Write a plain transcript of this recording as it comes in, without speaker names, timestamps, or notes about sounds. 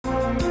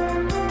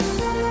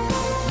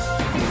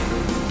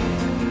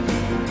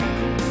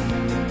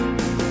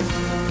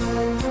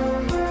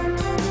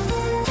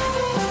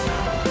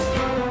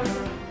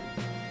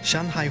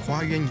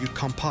Shanghai Huayuan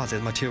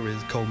Composite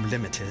Materials Co.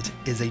 Limited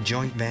is a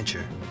joint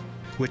venture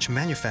which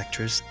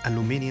manufactures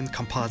aluminum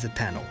composite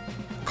panel,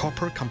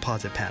 copper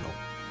composite panel,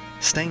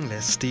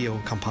 stainless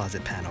steel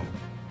composite panel,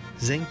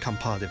 zinc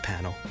composite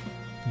panel,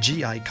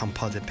 GI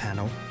composite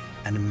panel,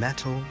 and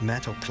metal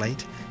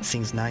plate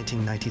since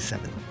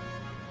 1997.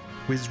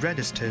 With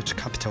registered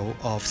capital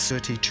of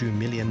 $32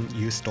 million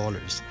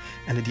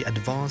and the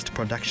advanced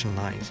production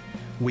lines,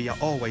 we are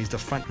always the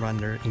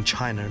front-runner in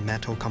China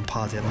metal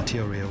composite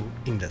material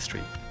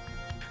industry.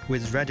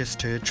 With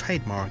registered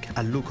trademark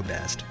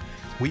Alucobest,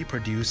 we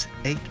produce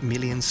 8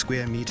 million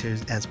square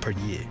meters as per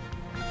year.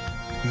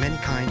 Many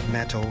kind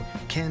metal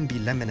can be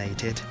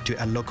laminated to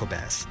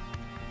Alucobest.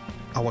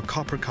 Our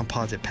copper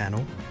composite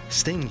panel,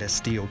 stainless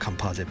steel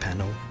composite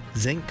panel,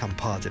 zinc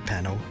composite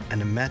panel,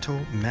 and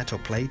metal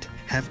plate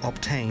have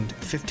obtained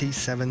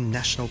 57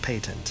 national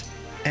patents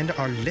and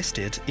are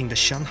listed in the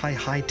Shanghai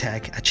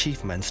High-Tech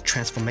Achievements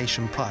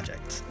Transformation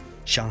Projects,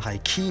 Shanghai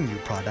Key New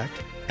Product,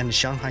 and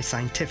Shanghai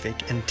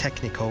Scientific and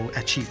Technical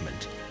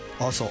Achievement.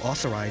 Also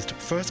authorized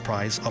first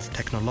prize of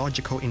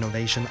Technological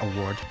Innovation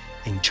Award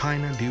in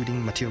China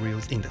Building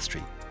Materials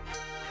Industry.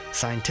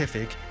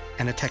 Scientific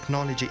and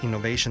Technology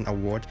Innovation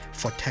Award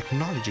for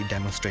Technology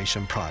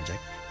Demonstration Project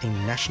in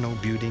National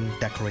Building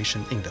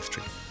Decoration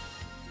Industry.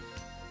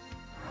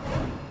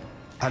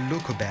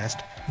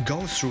 Alucobest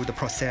goes through the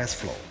process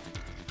flow: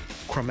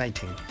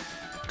 chromating,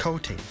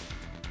 coating,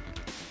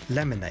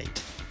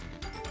 laminate,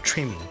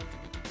 trimming.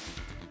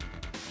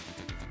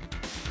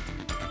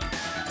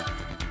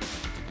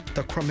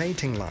 The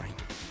chromating line.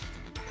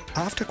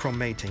 After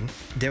chromating,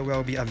 there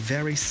will be a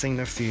very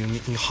thinner film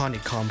in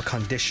honeycomb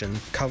condition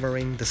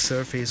covering the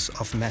surface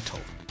of metal.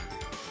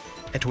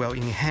 It will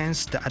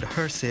enhance the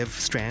adhesive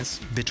strength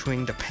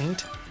between the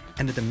paint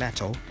and the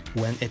metal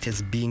when it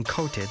is being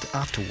coated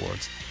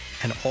afterwards,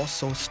 and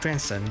also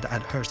strengthen the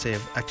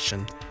adhesive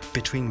action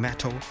between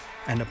metal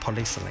and the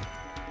polyethylene.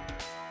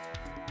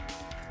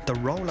 The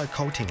roller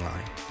coating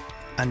line.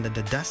 Under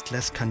the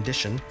dustless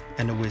condition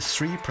and with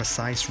 3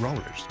 precise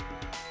rollers,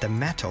 the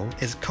metal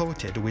is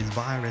coated with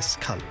various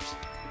colors.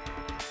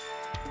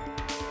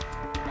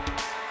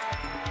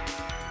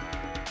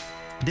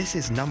 This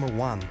is number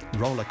 1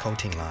 roller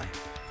coating line.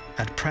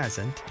 At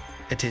present,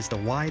 it is the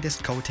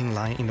widest coating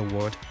line in the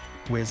world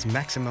with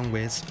maximum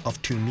width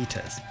of 2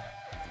 meters.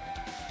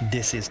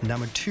 This is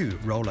number 2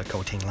 roller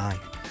coating line.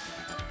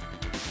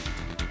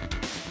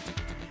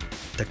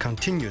 The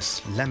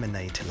continuous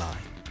laminate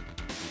line.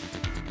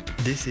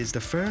 This is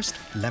the first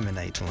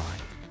laminate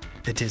line.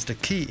 It is the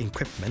key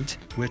equipment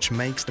which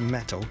makes the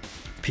metal,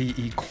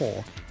 PE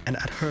core, and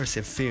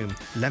adhesive film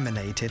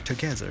laminated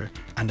together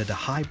under the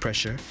high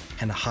pressure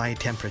and high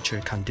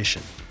temperature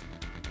condition.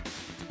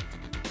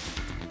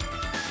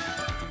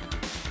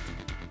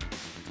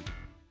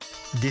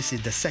 This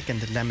is the second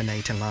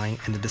laminate line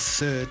and the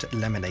third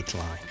laminate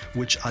line,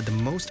 which are the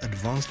most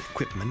advanced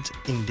equipment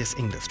in this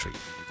industry.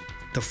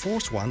 The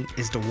fourth one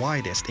is the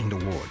widest in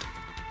the world.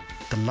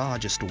 The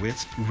largest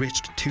width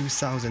reached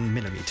 2,000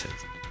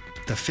 millimeters.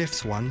 The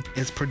fifth one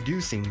is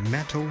producing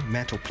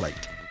metal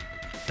plate.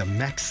 The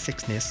max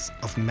thickness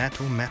of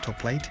metal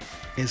plate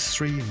is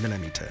 3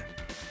 mm.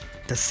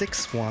 The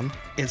sixth one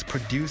is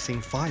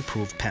producing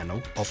fireproof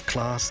panel of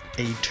class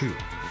A2.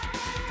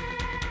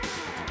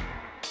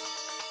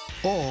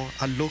 All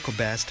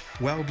Alucobest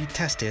will be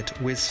tested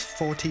with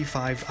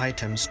 45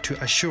 items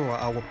to assure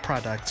our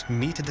products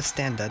meet the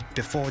standard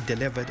before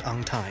delivered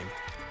on time.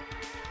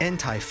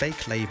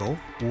 Anti-fake label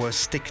will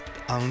stick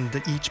on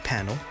each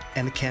panel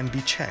and can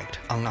be checked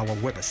on our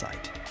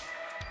website.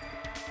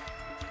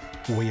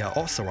 We are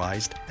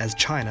authorized as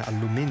China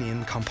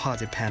Aluminium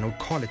Composite Panel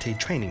Quality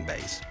Training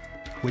Base,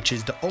 which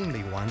is the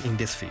only one in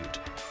this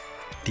field.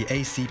 The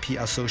ACP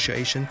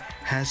Association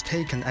has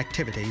taken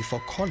activity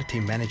for quality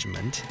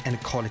management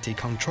and quality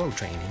control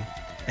training,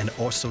 and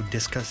also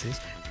discusses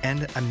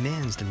and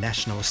amends the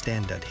national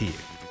standard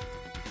here.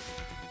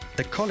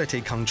 The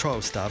quality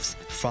control staffs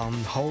from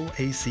the whole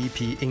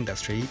ACP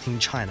industry in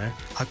China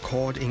are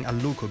called in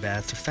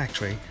Alucobest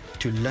factory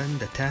to learn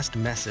the test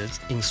methods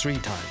in 3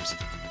 times.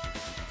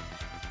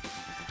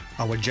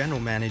 Our general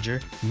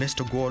manager,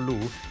 Mr. Guo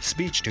Lu,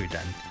 speaks to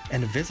them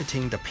and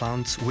visiting the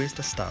plants with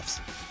the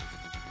staffs.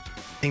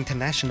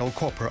 International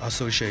Copper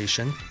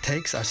Association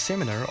takes a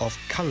seminar of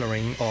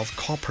coloring of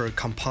copper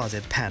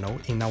composite panel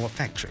in our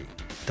factory.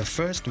 The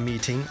first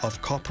meeting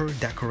of Copper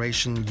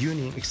Decoration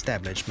Union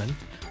establishment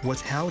was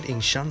held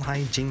in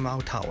Shanghai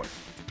Jingmao Tower.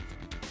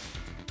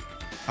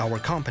 Our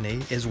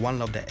company is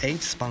one of the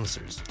 8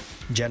 sponsors.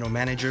 General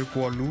Manager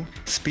Guo Lu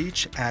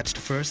speech at the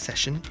first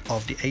session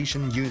of the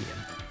Asian Union,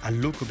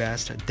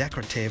 Alucobest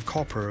decorative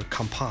copper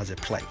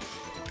composite plate.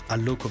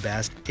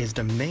 Alucobest is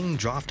the main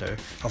drafter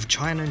of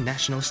China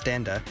National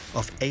Standard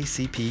of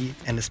ACP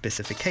and the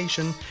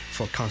specification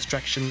for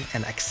construction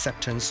and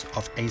acceptance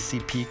of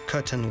ACP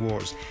curtain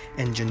walls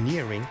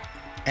engineering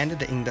and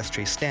the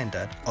industry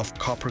standard of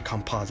copper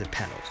composite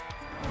panels.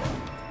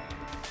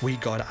 We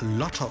got a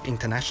lot of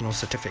international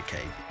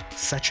certificates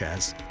such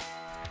as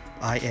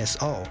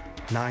ISO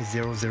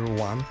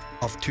 9001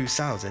 of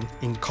 2000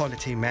 in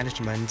Quality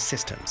Management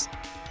Systems,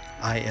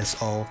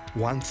 ISO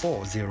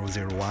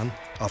 14001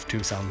 of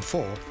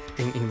 2004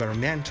 in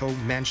Environmental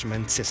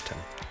Management System,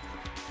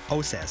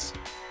 OSAS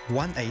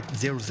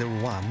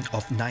 18001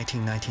 of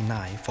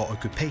 1999 for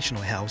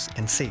Occupational Health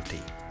and Safety.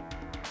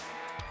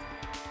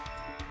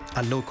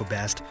 A local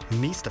best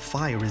meets the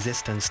fire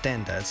resistance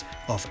standards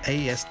of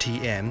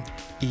ASTM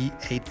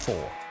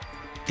E84,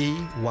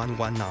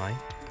 E119,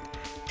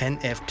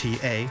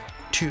 NFTA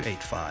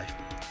 285,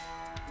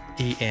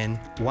 EN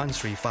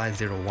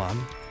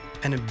 13501,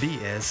 and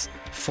BS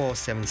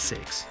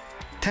 476,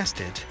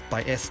 tested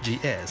by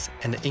SGS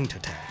and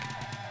Intertech.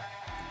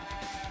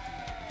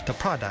 The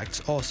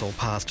products also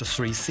passed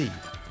 3C,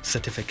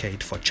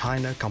 Certificate for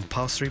China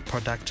Compulsory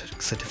Product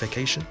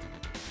Certification,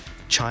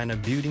 China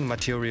Building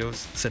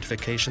Materials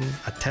Certification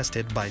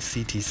attested by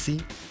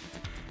CTC,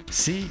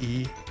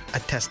 CE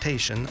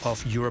Attestation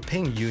of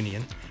European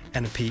Union,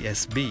 and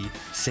PSB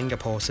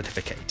Singapore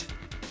Certificate.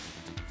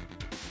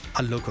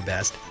 A local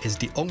best is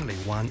the only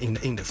one in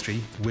the industry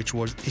which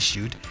was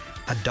issued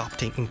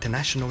adopting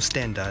International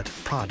Standard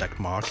Product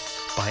Mark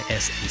by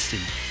SAC.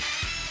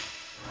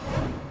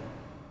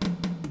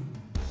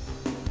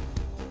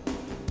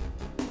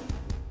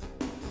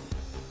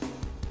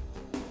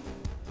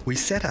 We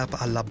set up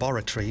a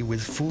laboratory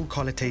with full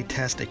quality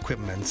test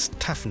equipment's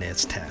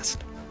toughness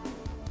test,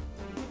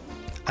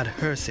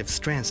 adhesive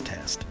strength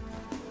test,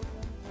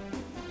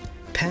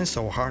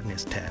 pencil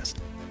hardness test,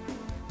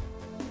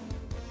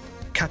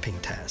 cupping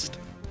test,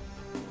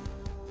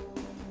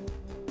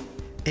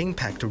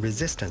 impact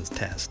resistance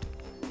test,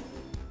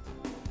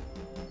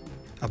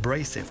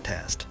 abrasive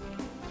test,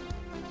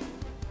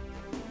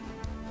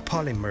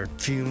 polymer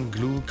fume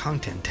glue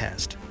content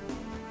test,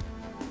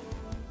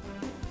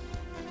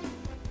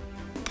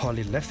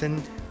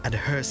 polyolefin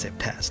adhesive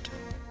test,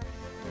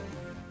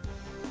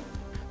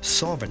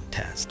 solvent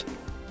test,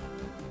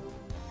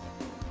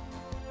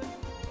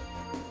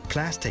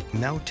 plastic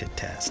melted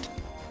test,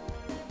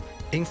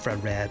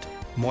 infrared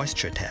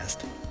moisture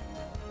test,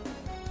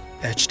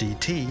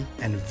 HDT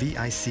and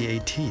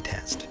VICAT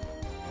test,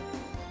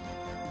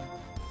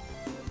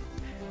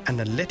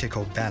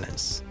 analytical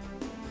balance,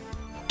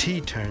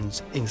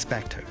 T-turns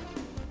inspector,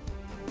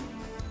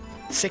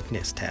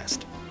 thickness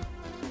test,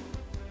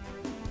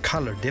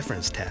 color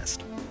difference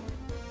test,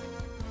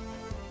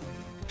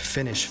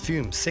 finish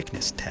fume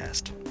thickness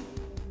test,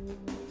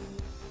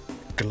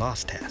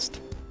 gloss test,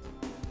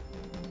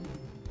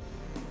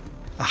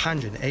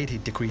 180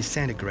 degrees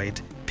centigrade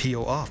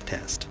peel off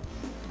test,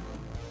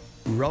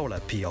 roller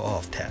peel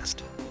off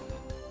test,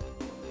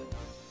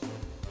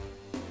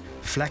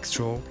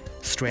 flexural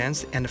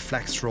strength and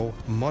flexural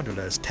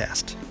modulus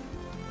test,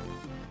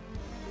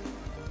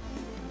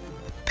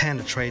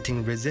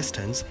 penetrating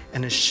resistance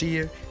and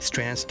shear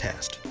strength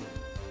test,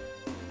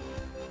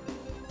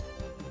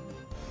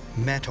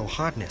 metal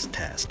hardness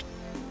test,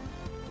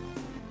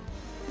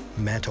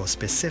 metal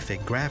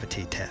specific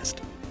gravity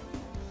test,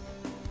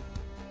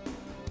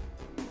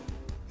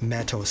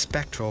 metal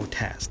spectral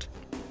test,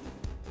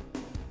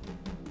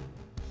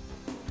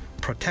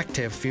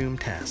 protective fume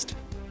test,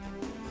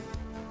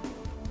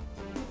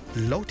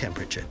 low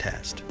temperature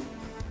test,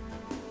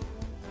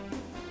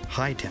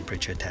 high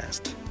temperature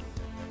test,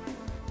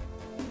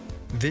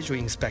 visual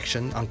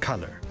inspection on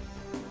color,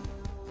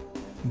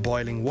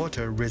 boiling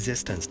water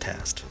resistance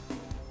test,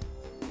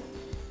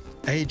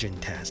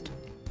 agent test,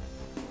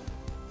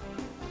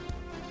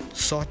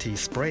 salty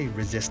spray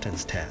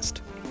resistance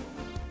test,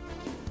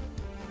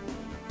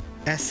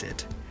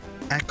 acid,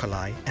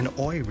 alkali, and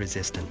oil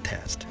resistant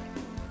test,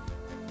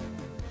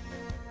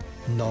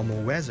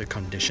 normal weather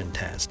condition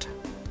test,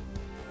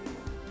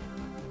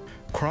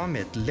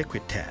 chromate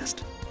liquid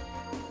test,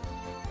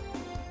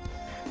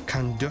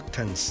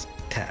 conductance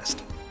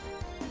test,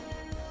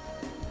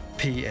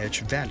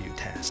 pH value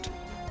test,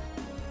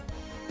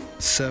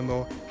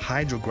 thermal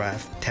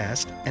hydrograph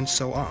test, and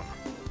so on.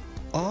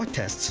 All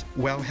tests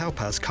will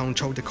help us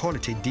control the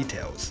quality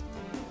details.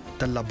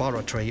 The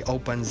laboratory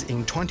opens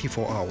in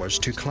 24 hours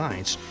to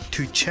clients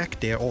to check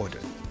their order.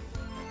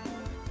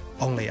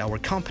 Only our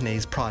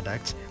company's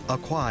products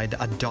acquired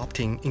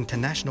adopting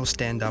International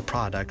Standard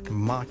Product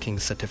Marking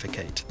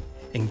Certificate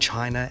in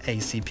China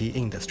ACP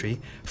industry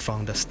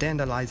from the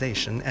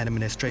Standardization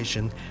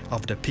Administration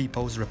of the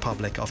People's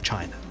Republic of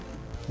China.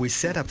 We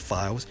set up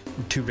files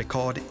to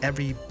record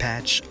every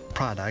batch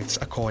products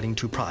according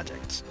to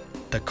projects.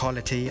 The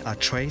quality are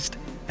traced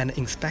and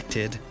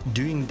inspected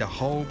during the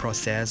whole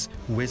process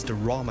with the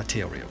raw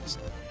materials,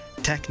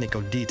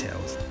 technical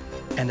details,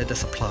 and the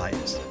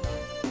suppliers.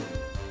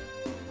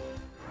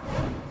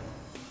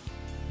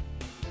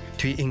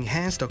 To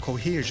enhance the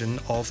cohesion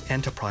of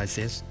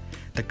enterprises,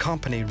 the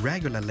company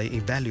regularly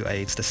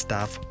evaluates the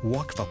staff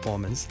work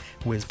performance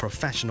with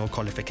professional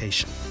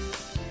qualification.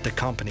 The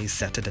company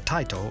set the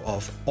title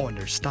of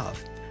Honor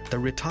Staff. The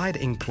retired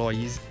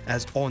employees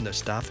as honor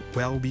staff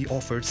will be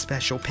offered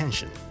special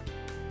pension.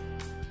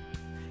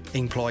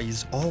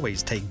 Employees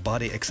always take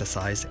body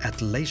exercise at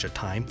leisure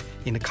time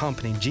in the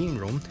company gym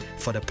room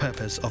for the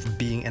purpose of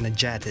being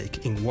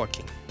energetic in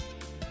working.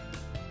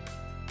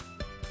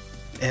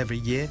 Every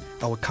year,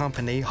 our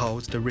company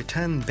holds the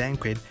return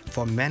banquet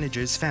for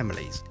managers'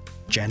 families.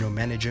 General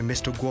Manager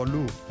Mr. Guo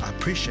Lu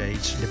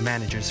appreciates the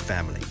managers'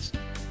 families.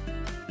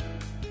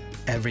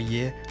 Every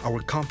year, our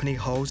company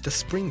holds the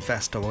Spring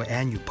Festival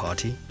annual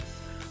party.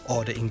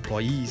 All the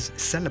employees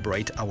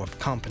celebrate our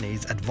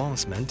company's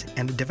advancement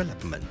and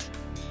development.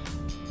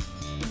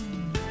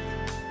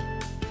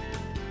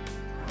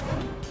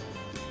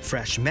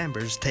 Fresh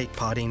members take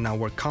part in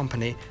our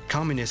company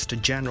Communist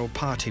General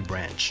Party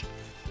branch,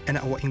 and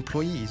our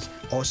employees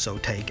also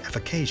take a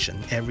vacation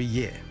every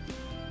year.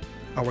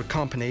 Our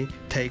company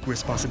takes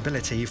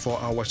responsibility for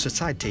our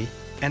society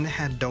and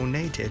had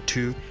donated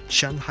to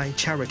Shanghai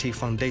Charity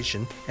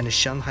Foundation and the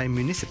Shanghai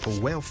Municipal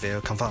Welfare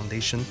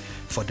Foundation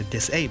for the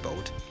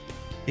disabled.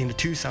 In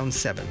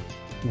 2007,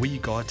 we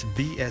got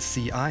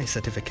BSCI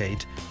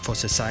certificate for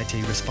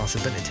society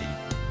responsibility.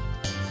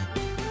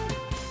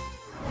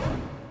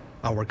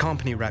 Our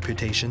company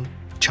reputation: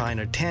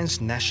 China 10th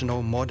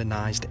National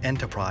Modernized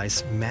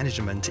Enterprise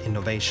Management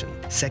Innovation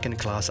Second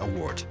Class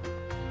Award.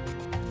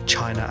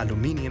 China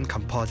Aluminium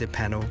Composite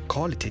Panel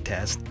Quality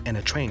Test and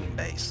a Training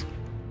Base.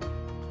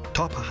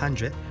 Top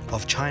 100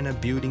 of China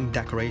Building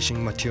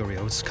Decoration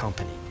Materials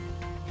Company.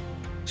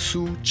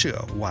 Su Zhe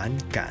Wan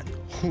Gan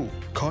Hu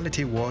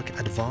Quality Work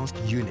Advanced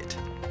Unit.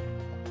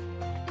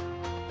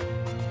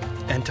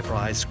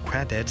 Enterprise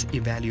Credit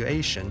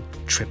Evaluation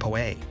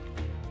AAA.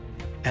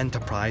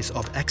 Enterprise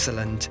of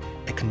Excellent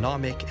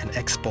Economic and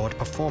Export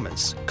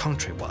Performance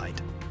countrywide.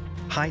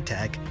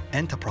 High-Tech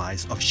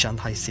Enterprise of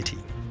Shanghai City.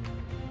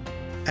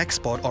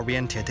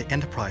 Export-oriented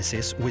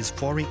enterprises with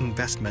foreign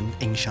investment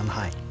in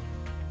Shanghai.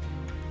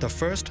 The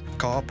first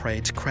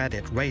corporate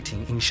credit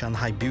rating in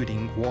Shanghai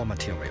building wall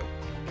material.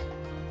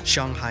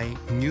 Shanghai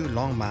New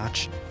Long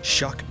March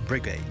Shock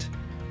Brigade.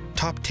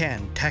 Top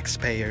 10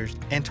 taxpayer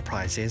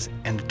enterprises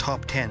and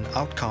top 10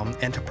 outcome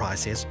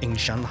enterprises in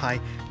Shanghai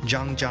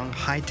Zhangjiang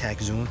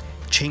High-Tech Zone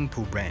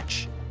Qingpu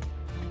branch.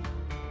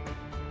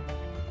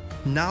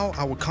 Now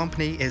our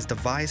company is the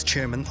Vice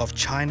Chairman of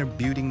China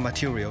Building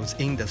Materials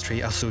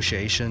Industry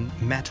Association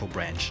Metal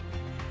Branch,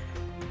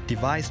 the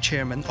Vice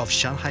Chairman of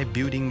Shanghai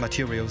Building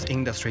Materials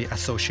Industry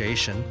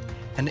Association,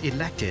 and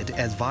elected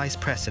as Vice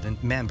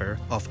President member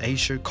of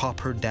Asia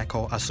Copper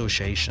Decor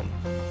Association.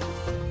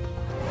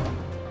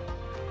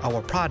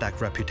 Our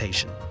product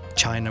reputation: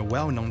 China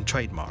well-known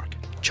trademark,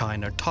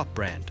 China top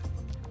brand,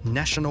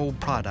 national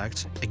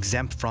products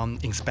exempt from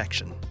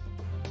inspection.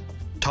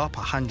 Top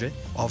 100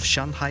 of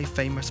Shanghai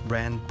famous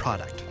brand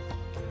product.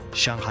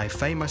 Shanghai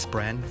famous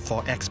brand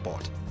for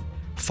export.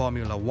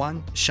 Formula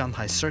 1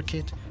 Shanghai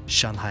Circuit,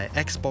 Shanghai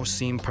Expo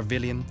Scene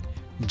Pavilion,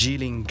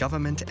 Jilin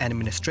Government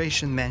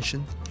Administration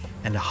Mansion,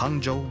 and the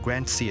Hangzhou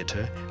Grand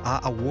Theater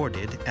are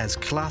awarded as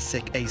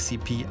classic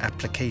ACP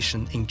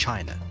application in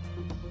China.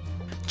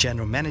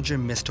 General Manager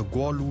Mr.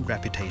 Guo Lu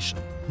reputation: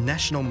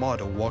 national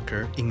model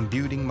worker in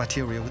building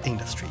material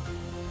industry.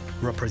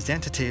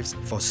 Representatives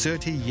for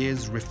 30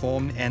 years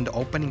reform and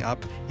opening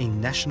up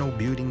in national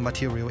building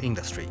material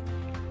industry.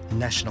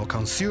 National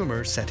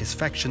consumer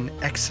satisfaction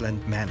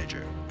excellent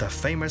manager, the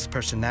famous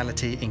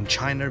personality in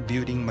China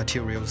building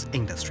materials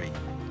industry.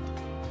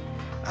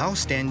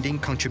 Outstanding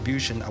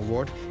Contribution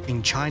Award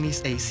in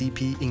Chinese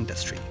ACP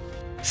industry.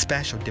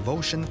 Special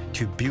devotion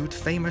to build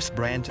famous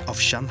brand of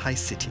Shanghai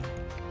City.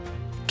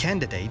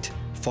 Candidate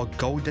for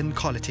Golden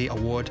Quality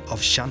Award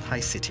of Shanghai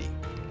City.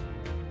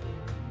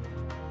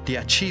 The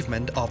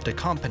achievement of the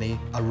company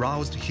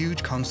aroused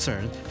huge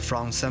concern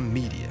from some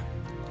media.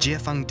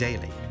 Jiefang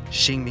Daily,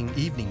 Xinmin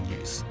Evening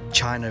News,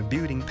 China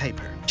Building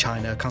Paper,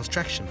 China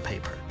Construction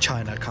Paper,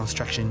 China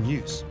Construction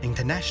News,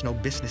 International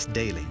Business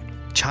Daily,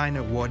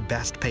 China World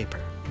Best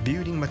Paper,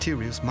 Building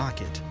Materials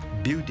Market,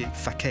 Building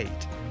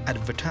Facade,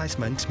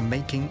 Advertisement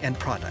Making and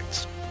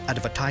Products,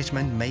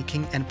 Advertisement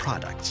Making and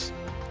Products,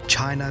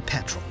 China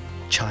Petrol,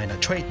 China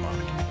Trademark,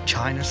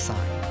 China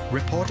Sign.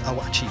 Report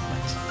our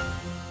achievements.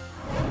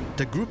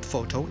 The group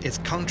photo is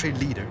country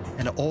leader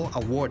and all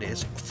awarded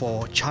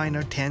for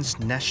China 10th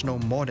National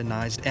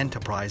Modernized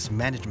Enterprise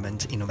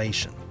Management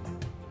Innovation.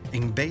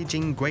 In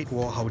Beijing Great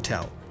Wall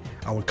Hotel,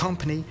 our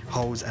company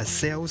holds a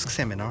sales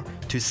seminar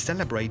to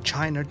celebrate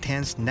China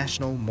 10th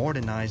National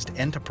Modernized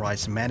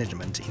Enterprise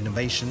Management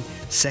Innovation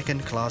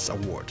Second Class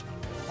Award.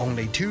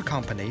 Only 2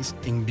 companies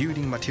in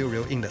building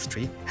material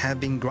industry have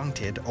been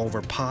granted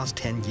over past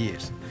 10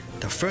 years.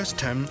 The first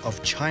term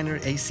of China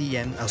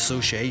ACN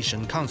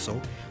Association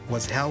Council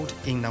was held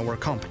in our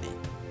company.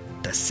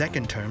 The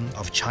second term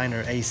of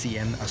China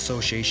ACN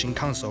Association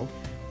Council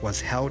was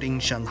held in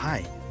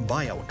Shanghai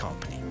by our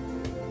company.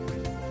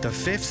 The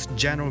 5th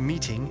General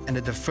Meeting and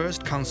the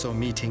first Council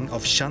Meeting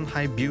of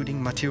Shanghai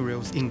Building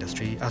Materials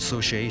Industry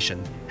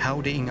Association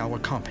held in our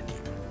company.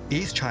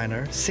 East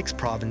China, 6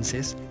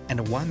 provinces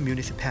and 1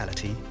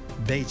 municipality,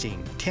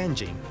 Beijing,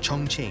 Tianjin,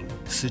 Chongqing,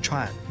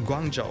 Sichuan,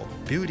 Guangzhou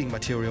Building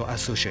Material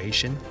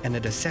Association and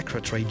the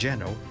Secretary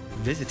General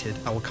visited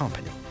our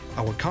company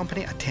Our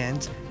company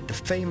attends the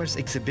famous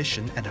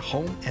exhibition at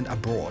home and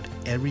abroad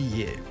every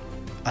year.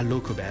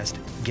 Alucobest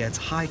gets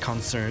high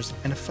concerns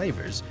and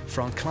favors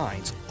from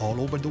clients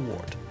all over the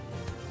world.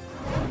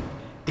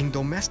 In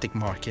domestic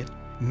market,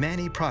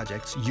 many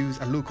projects use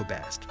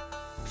Alucobest.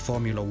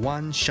 Formula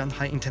 1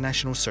 Shanghai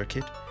International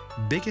Circuit,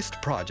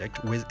 biggest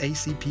project with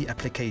ACP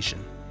application.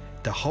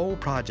 The whole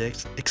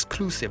project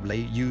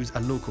exclusively use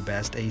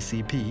Alucobest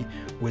ACP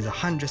with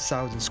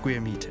 100,000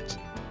 square meters.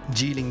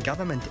 Jilin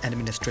Government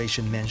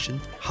Administration mentioned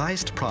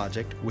highest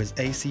project with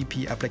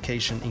ACP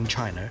application in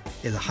China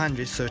is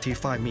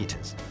 135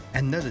 meters.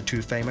 Another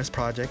two famous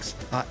projects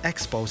are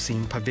Expo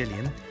Scene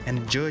Pavilion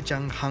and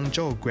Zhejiang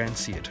Hangzhou Grand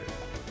Theater.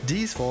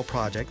 These four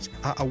projects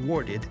are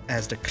awarded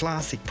as the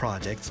classic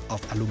projects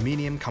of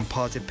aluminum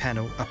composite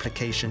panel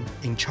application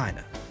in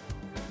China.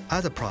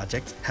 Other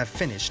projects have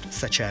finished,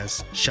 such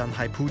as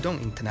Shanghai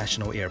Pudong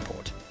International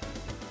Airport,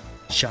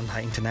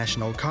 Shanghai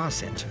International Car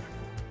Center,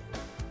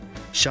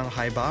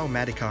 Shanghai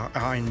Biomedical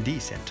R&D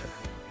Center,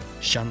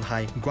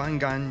 Shanghai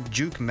Guanggan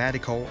Juke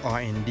Medical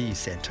R&D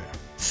Center,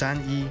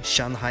 Sanyi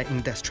Shanghai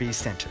Industry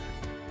Center,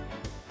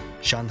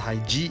 Shanghai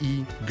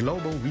GE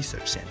Global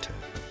Research Center,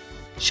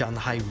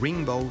 Shanghai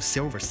Rainbow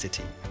Silver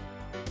City,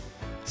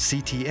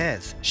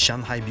 CTS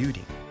Shanghai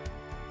Building,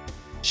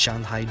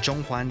 Shanghai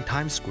Zhonghuan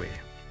Times Square,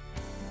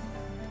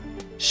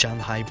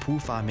 Shanghai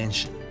Pufa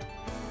Mansion,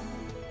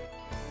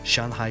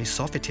 Shanghai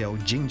Sofitel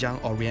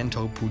Jinjiang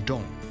Oriental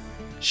Pudong,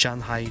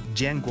 Shanghai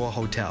Jianguo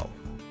Hotel,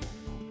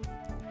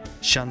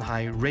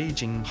 Shanghai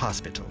Ruijin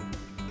Hospital,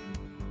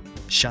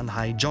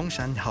 Shanghai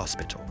Zhongshan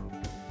Hospital,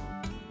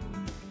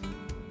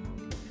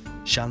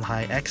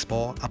 Shanghai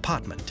Expo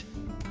Apartment,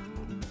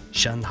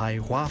 Shanghai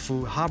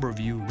Huafu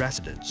Harborview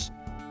Residence,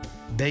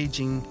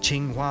 Beijing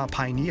Qinghua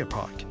Pioneer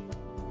Park,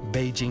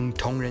 Beijing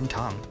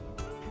Tongrentan,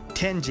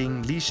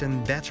 Tianjin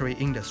Lishan Battery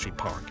Industry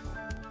Park,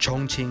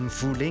 Chongqing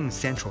Fuling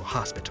Central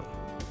Hospital,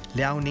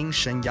 Liaoning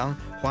Shenyang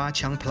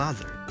Huaqiang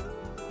Plaza,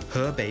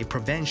 Hebei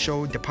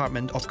Provincial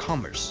Department of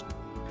Commerce,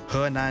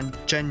 Henan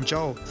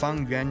Zhenzhou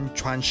Fangyuan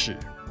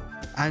Chuanshi,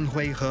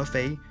 Anhui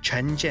Hefei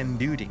Chenjian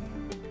Building,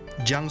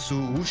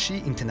 Jiangsu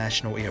Wuxi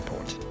International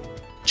Airport,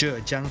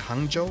 Zhejiang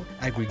Hangzhou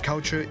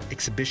Agriculture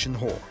Exhibition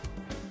Hall,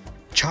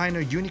 China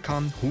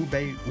Unicom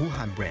Hubei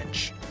Wuhan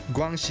Branch,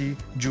 Guangxi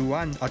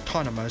Zhuan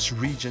Autonomous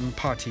Region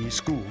Party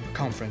School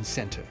Conference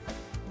Center,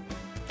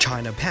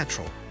 China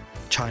Petrol,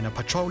 China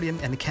Petroleum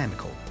and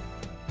Chemical,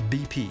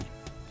 BP,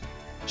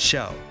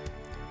 Shell,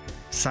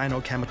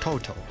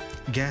 Sino-Chemitotal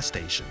gas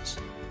stations,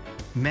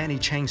 many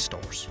chain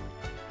stores,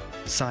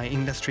 Sai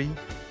Industry,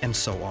 and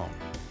so on.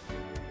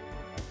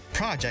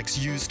 Projects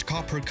used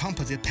copper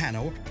composite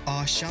panel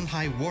are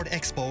Shanghai World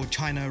Expo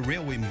China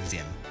Railway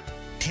Museum,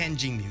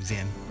 Tianjin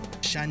Museum,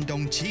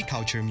 Shandong Qi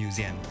Culture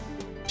Museum,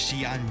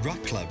 Xi'an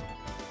Rock Club,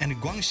 and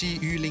Guangxi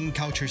Yulin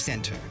Culture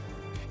Center.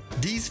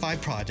 These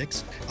 5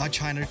 projects are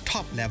China's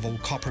top-level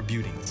copper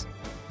buildings.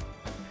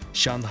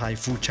 Shanghai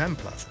Fucheng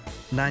Plaza,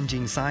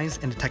 Nanjing Science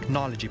and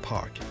Technology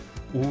Park,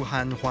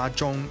 Wuhan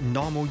Huazhong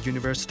Normal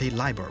University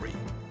Library,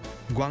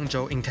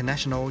 Guangzhou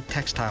International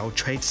Textile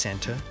Trade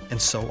Center,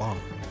 and so on.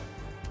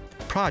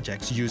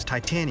 Projects use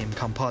titanium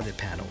composite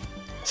panel,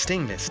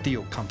 stainless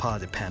steel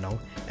composite panel,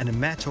 and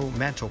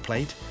metal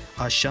plate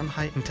are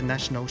Shanghai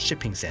International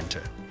Shipping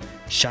Center,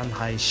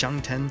 Shanghai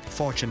Shangten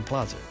Fortune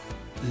Plaza,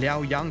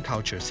 Liaoyang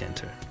Culture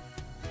Center,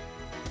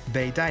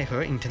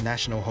 Beidaihe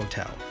International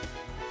Hotel,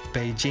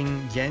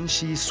 Beijing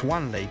Yanxi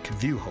Swan Lake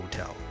View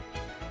Hotel,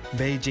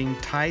 Beijing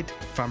Tide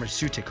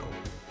Pharmaceutical,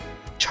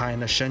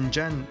 China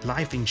Shenzhen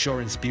Life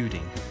Insurance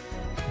Building,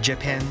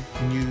 Japan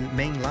New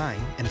Main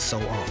Line, and so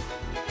on.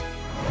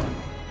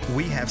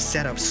 We have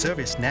set up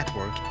service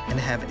network and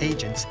have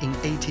agents in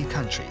 80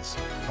 countries.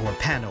 Our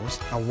panels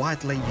are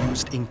widely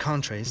used in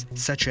countries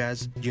such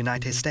as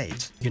United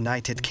States,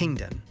 United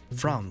Kingdom,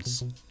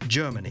 France,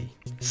 Germany,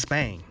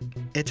 Spain,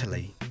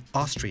 Italy,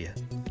 Austria,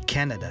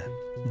 Canada,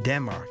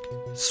 Denmark,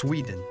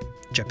 Sweden,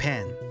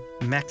 Japan,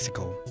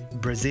 Mexico,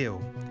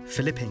 Brazil,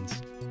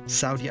 Philippines,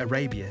 Saudi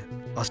Arabia,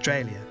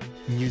 Australia,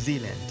 New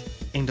Zealand,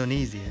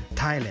 Indonesia,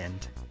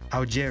 Thailand,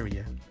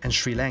 Algeria, and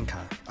Sri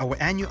Lanka. Our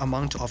annual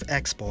amount of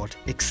export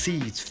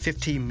exceeds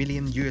 $50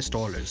 million,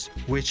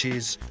 which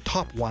is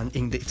top one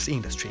in its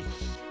industry.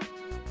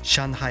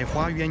 Shanghai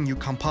Huayuan New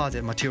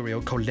Composite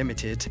Material Co.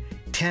 Limited,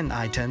 10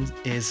 items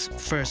is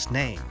first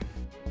name.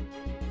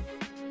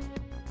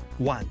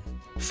 1.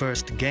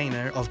 First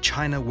gainer of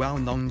China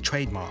well-known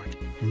trademark,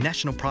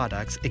 national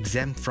products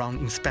exempt from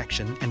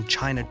inspection and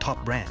China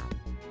top brand.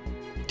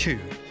 2.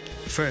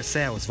 First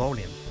sales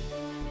volume.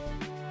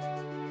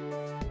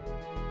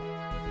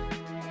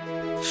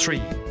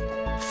 3.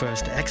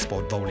 First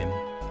export volume.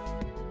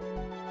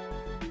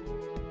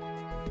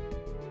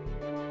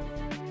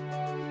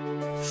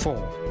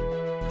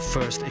 4.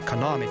 First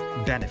economic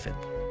benefit.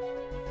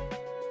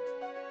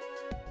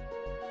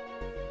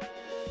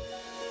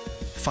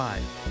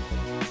 5.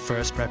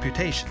 First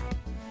reputation.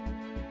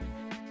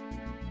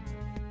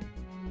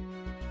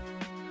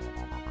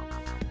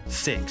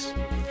 6.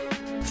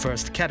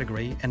 First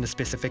category and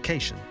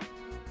specification.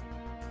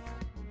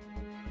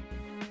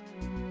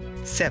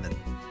 7.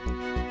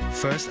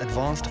 First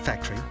advanced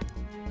factory,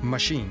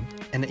 machine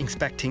and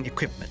inspecting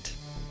equipment.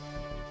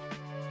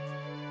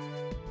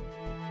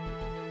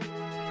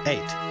 8.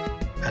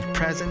 At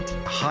present,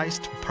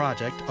 highest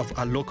project of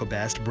a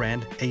local-based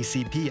brand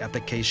ACP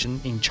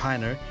application in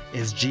China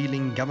is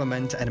Jilin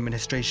Government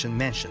Administration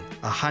Mansion,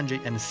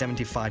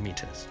 175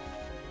 meters.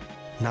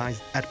 9.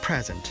 At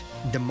present,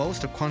 the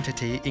most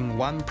quantity in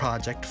one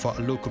project for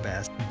a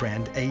local-based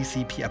brand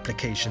ACP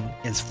application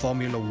is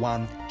Formula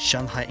 1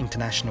 Shanghai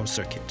International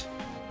Circuit.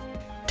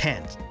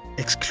 10.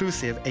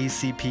 Exclusive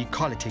ACP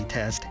quality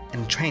test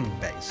and training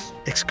base.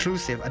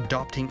 Exclusive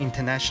adopting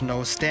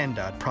international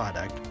standard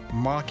product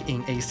mark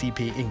in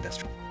ACP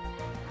industry.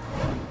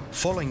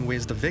 Following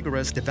with the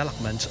vigorous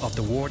development of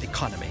the world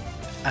economy,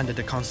 under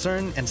the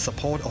concern and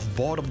support of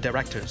Board of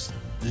Directors,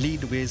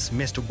 lead with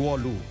Mr.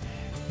 Guo Lu,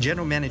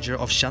 General Manager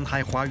of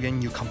Shanghai Huayuan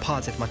New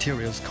Composite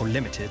Materials Co.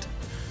 Limited,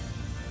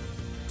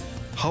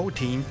 whole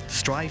team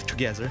strive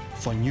together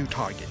for new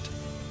target.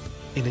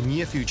 In the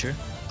near future,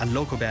 a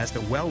local best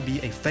will be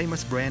a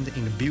famous brand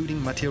in the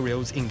building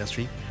materials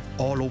industry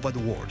all over the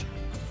world.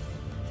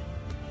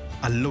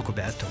 A local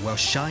best will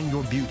shine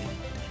your building,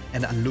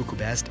 and a local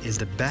best is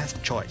the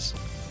best choice.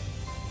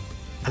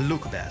 A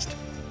local best,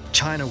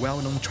 China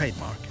well-known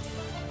trademark,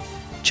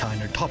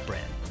 China top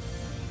brand.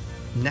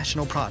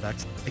 National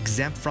products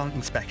exempt from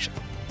inspection.